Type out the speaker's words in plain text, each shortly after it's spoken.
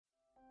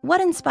What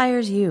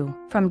inspires you?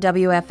 From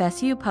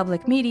WFSU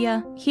Public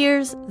Media,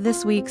 here's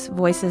this week's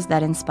Voices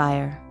That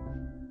Inspire.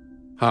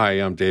 Hi,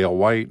 I'm Dale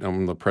White.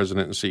 I'm the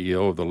president and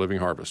CEO of the Living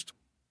Harvest.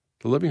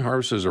 The Living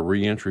Harvest is a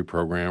reentry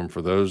program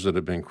for those that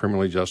have been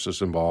criminally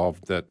justice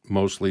involved that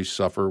mostly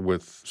suffer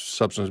with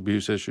substance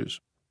abuse issues.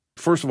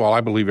 First of all,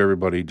 I believe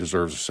everybody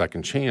deserves a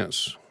second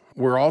chance.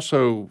 We're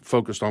also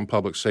focused on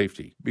public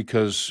safety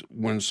because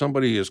when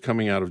somebody is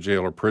coming out of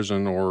jail or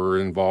prison or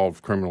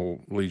involved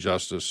criminally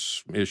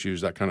justice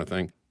issues, that kind of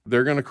thing,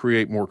 they're going to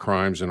create more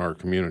crimes in our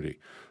community.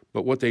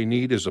 But what they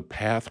need is a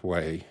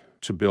pathway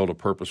to build a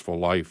purposeful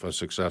life, a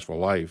successful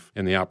life,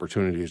 and the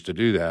opportunities to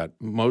do that.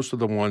 Most of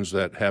the ones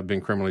that have been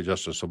criminally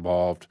justice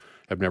involved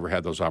have never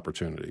had those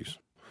opportunities.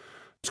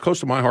 It's close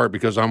to my heart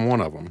because I'm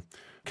one of them.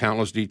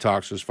 Countless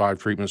detoxes, 5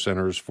 treatment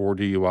centers, 4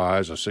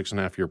 DUIs, a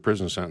 6.5-year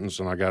prison sentence,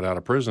 and I got out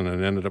of prison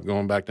and ended up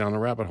going back down the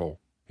rabbit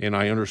hole. And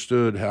I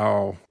understood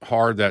how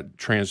hard that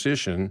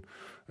transition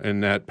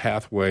and that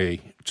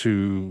pathway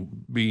to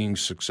being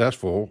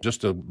successful, just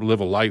to live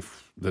a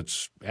life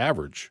that's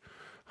average,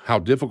 how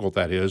difficult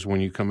that is when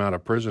you come out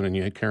of prison and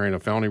you're carrying a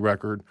felony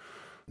record.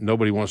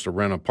 Nobody wants to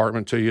rent an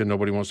apartment to you.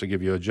 Nobody wants to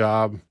give you a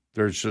job.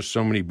 There's just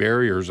so many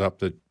barriers up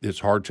that it's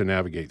hard to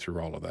navigate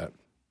through all of that.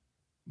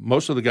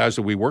 Most of the guys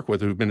that we work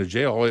with who've been to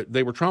jail,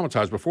 they were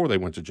traumatized before they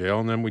went to jail,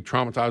 and then we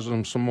traumatize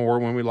them some more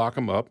when we lock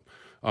them up.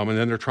 And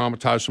then they're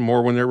traumatized some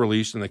more when they're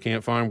released and they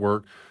can't find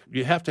work.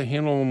 You have to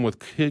handle them with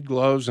kid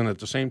gloves, and at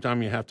the same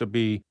time, you have to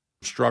be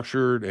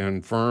structured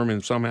and firm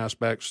in some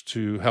aspects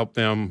to help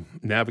them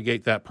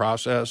navigate that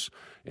process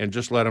and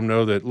just let them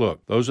know that,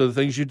 look, those are the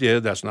things you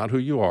did. That's not who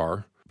you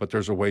are, but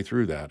there's a way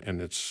through that.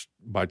 And it's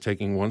by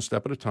taking one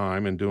step at a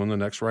time and doing the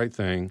next right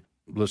thing,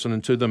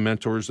 listening to the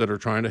mentors that are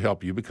trying to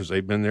help you because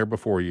they've been there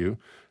before you,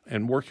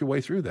 and work your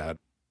way through that.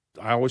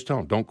 I always tell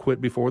them, don't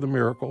quit before the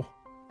miracle,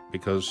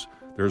 because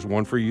there's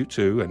one for you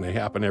too, and they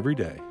happen every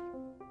day.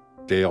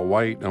 Dale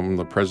White, I'm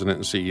the president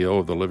and CEO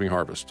of the Living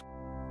Harvest.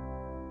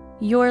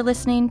 You're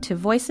listening to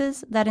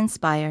Voices That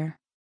Inspire.